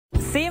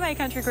CMA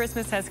Country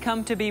Christmas has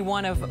come to be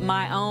one of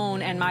my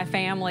own and my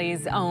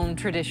family's own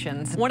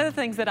traditions. One of the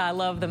things that I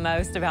love the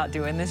most about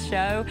doing this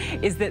show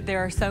is that there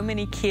are so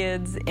many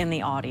kids in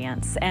the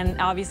audience. And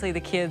obviously the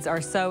kids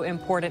are so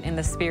important in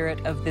the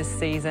spirit of this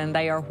season.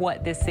 They are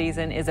what this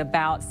season is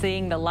about,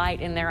 seeing the light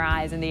in their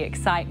eyes and the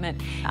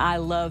excitement. I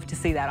love to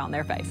see that on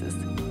their faces.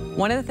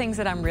 One of the things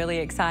that I'm really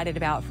excited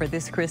about for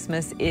this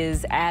Christmas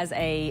is, as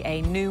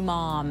a new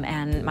mom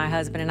and my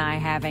husband and I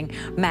having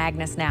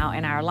Magnus now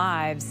in our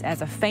lives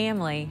as a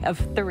family of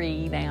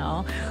 3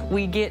 now,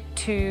 we get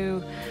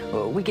to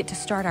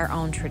start our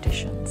own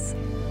traditions.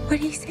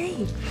 What do you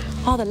see?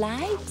 All the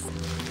lights?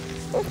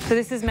 So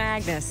this is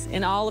Magnus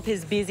in all of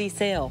his busy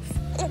self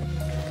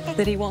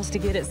that he wants to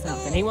get at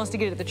something. He wants to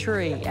get at the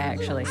tree,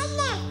 actually.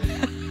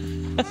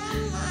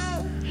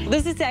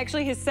 This is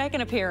actually his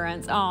second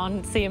appearance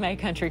on CMA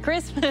Country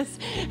Christmas,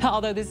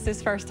 although this is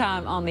his first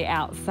time on the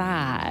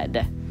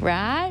outside,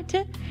 right?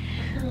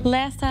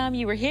 Last time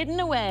you were hidden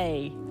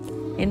away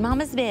in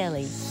Mama's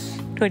belly.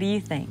 What do you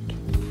think?